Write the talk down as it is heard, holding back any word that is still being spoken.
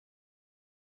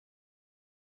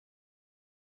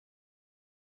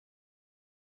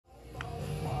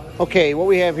Okay, what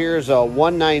we have here is a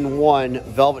 191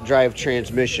 Velvet Drive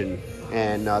transmission,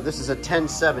 and this is a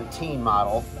 1017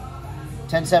 model.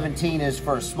 1017 is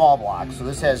for a small block, so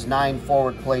this has 9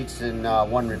 forward plates and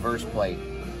 1 reverse plate.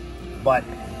 But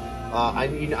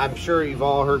I'm sure you've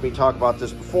all heard me talk about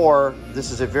this before.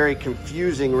 This is a very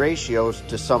confusing ratio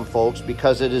to some folks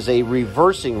because it is a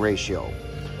reversing ratio.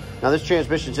 Now this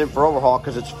transmission's in for overhaul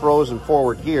because it's frozen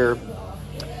forward gear,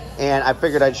 and I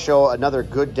figured I'd show another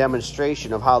good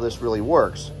demonstration of how this really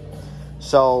works.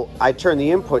 So I turn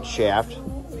the input shaft.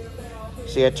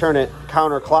 See, I turn it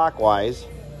counterclockwise,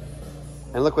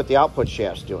 and look what the output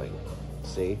shaft's doing.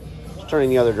 See, it's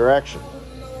turning the other direction.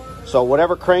 So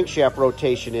whatever crankshaft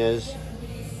rotation is,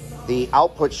 the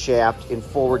output shaft in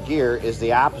forward gear is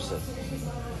the opposite.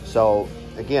 So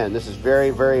again, this is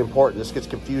very, very important. This gets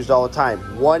confused all the time.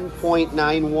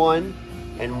 1.91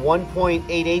 and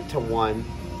 1.88 to 1.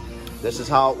 This is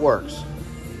how it works.